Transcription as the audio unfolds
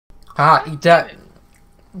Ah, eat that.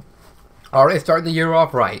 Already starting the year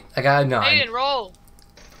off right. I got a 9. Aiden, roll.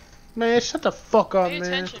 Man, shut the fuck up, Pay man.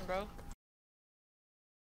 attention, bro.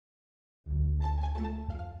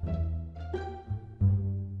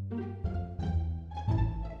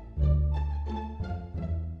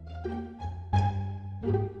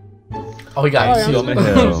 Oh, we got Alright,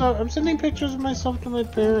 you. I'm sending pictures of myself to my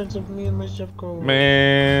parents of me and my chef go.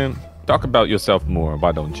 Man, talk about yourself more.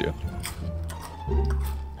 Why don't you?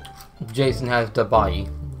 Jason has the body.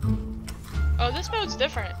 Oh, this mode's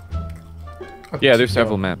different. Yeah, there's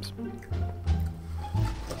several maps.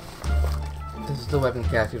 This is the weapon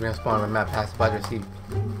cast. You're gonna spawn on a map. Pass by to receive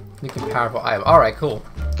unique and powerful item. Alright, cool.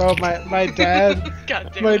 Bro, my dad,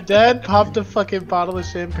 God damn my it. dad popped a fucking bottle of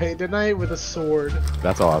champagne tonight with a sword,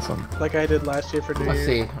 That's awesome. like I did last year for New Let's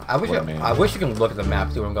Year. see. I wish you can look at the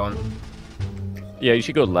map, see where I'm going. Yeah, you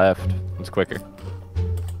should go left. It's quicker.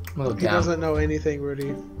 I'm gonna go He down. doesn't know anything,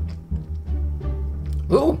 Rudy.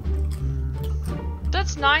 Ooh!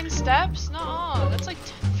 That's 9 steps? Nuh-uh. That's like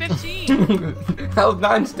 15. That was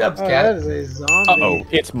 9 steps, Oh, cat. that is a zombie. Uh-oh,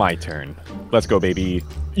 it's my turn. Let's go, baby.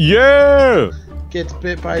 Yeah! Gets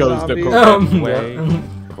bit by Goes the zombies. correct way.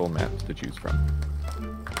 Cool maps to choose from.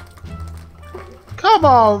 Come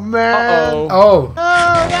on, man. Uh-oh. Oh!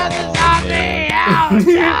 Oh, that's a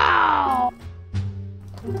zombie! Oh,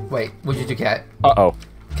 no! Wait, what'd you do, cat? Uh-oh.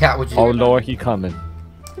 Cat, what'd you do? Oh, Lord, he coming.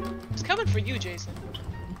 It's coming for you, Jason.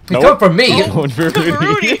 He come for me! He's going for Come for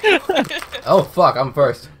Rudy. Rudy. Oh, fuck, I'm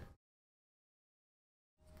first.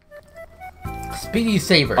 Speedy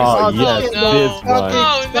Sabers. Oh, Oh, yes, no. this one.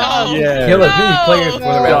 Oh, no. Yeah. Kill as many players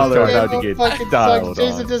before the No. round Y'all are starts. about to get Fucking styled sucks.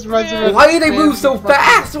 Jason on. just runs around. Why do they move so Fucking-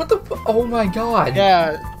 fast? What the oh my god.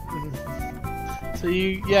 Yeah. So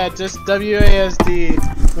just WASD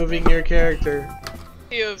moving your character.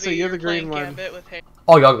 POV, So you're the green playing one. Gambit with hair.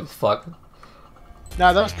 Oh, y'all good as fuck.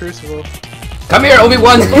 Nah, that was Crucible. Come here,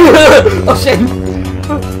 Obi-Wan! Oh shit!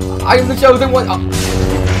 I am the chosen one!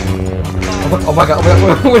 Oh my god,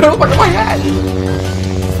 what the fuck am I at?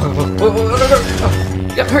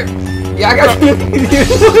 Yeah, hurt! Yeah, I got you!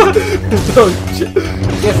 Oh shit!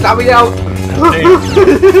 Yeah, stop me now!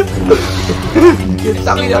 Yeah,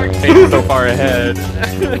 stop me now! He's so far ahead.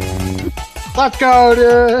 Let's go,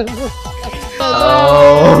 dude!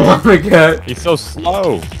 Oh my god! He's so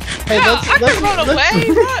slow. Hey, Yeah, I can run away,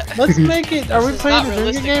 bro. let's make it. Are we This is playing not a drinking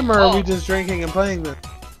realistic game or at are we all. just drinking and playing this? We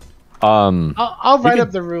I'll write can-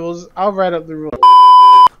 up the rules. I'll write up the rules.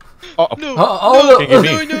 Oh, No, Oh, Can't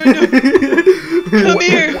get me. no. Come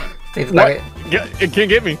here. Jason's What? back. Yeah, it can't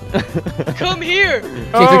get me. Come here.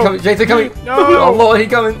 Jason coming! Jason coming! No. Oh lord, he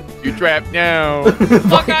coming! You trapped now.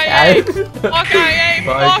 Fuck I cat. ain't. Fuck I ain't.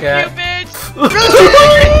 Bye, Fuck cat. you, bitch.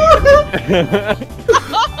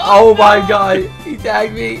 Oh my god, he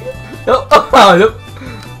tagged me! No, no.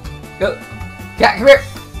 No. Cat, come here!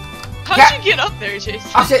 How'd you get up there,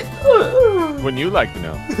 Jason? Oh shit! Wouldn't you like to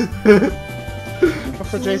know? Go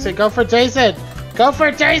for Jason. Go for Jason. Go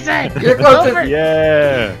for Jason. You're the Go for closest!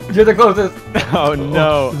 Yeah. You're the closest! Oh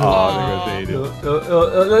no. Oh. Oh, there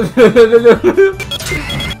goes Aiden.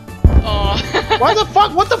 Oh. Why the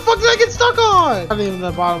fuck? What the fuck did I get stuck on? Not even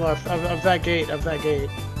the bottom left of that gate. Of that gate.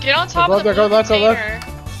 Get on top Go of the there, go blue left, go container. left.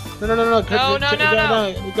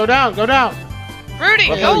 No. No. Go down. Go down. Rudy,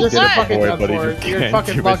 Well, go you You're did it left. fucking before, done buddy, for. just You're can't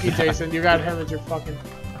fucking do it lucky, now. Jason. You got him as your fucking.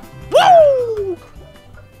 Woo!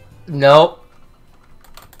 Nope.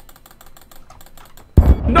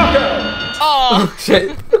 Knockout! Oh.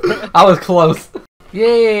 Shit. I was close.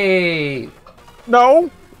 Yay! No.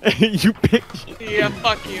 You picked. Yeah,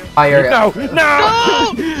 fuck you. Fire. No. No.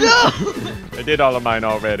 No! I did all of mine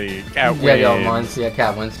already. Cat Yeah, yo, wins. mines. Yeah,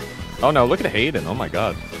 cat wins. Oh no, look at Hayden. Oh my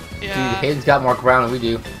god. Dude, Yeah. Hayden's got more ground than we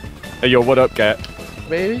do. Hey yo, what up, cat?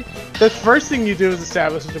 Baby. The first thing you do is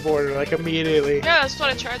establish the border, like immediately. Yeah, that's what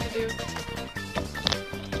I tried to do.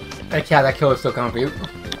 Hey, cat, that kill is still coming for you.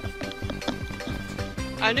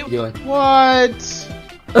 I knew. What you What?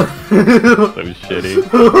 That was shitty.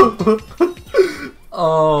 doing?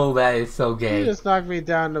 Oh, that is so You gay. just knocked me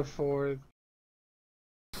down to 4th.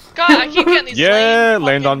 God, I keep getting these. Yeah, lame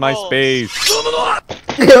land fucking on my rolls. space.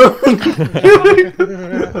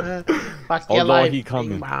 Fuck Oh, your Lord, life, he coming.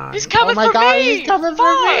 Bing Bong. He's coming Oh my for god, me! he's coming for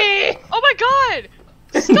Fuck! me! Oh my god!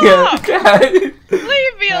 Yeah, Stop! cat.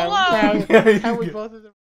 Leave me alone! How we both of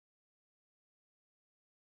them.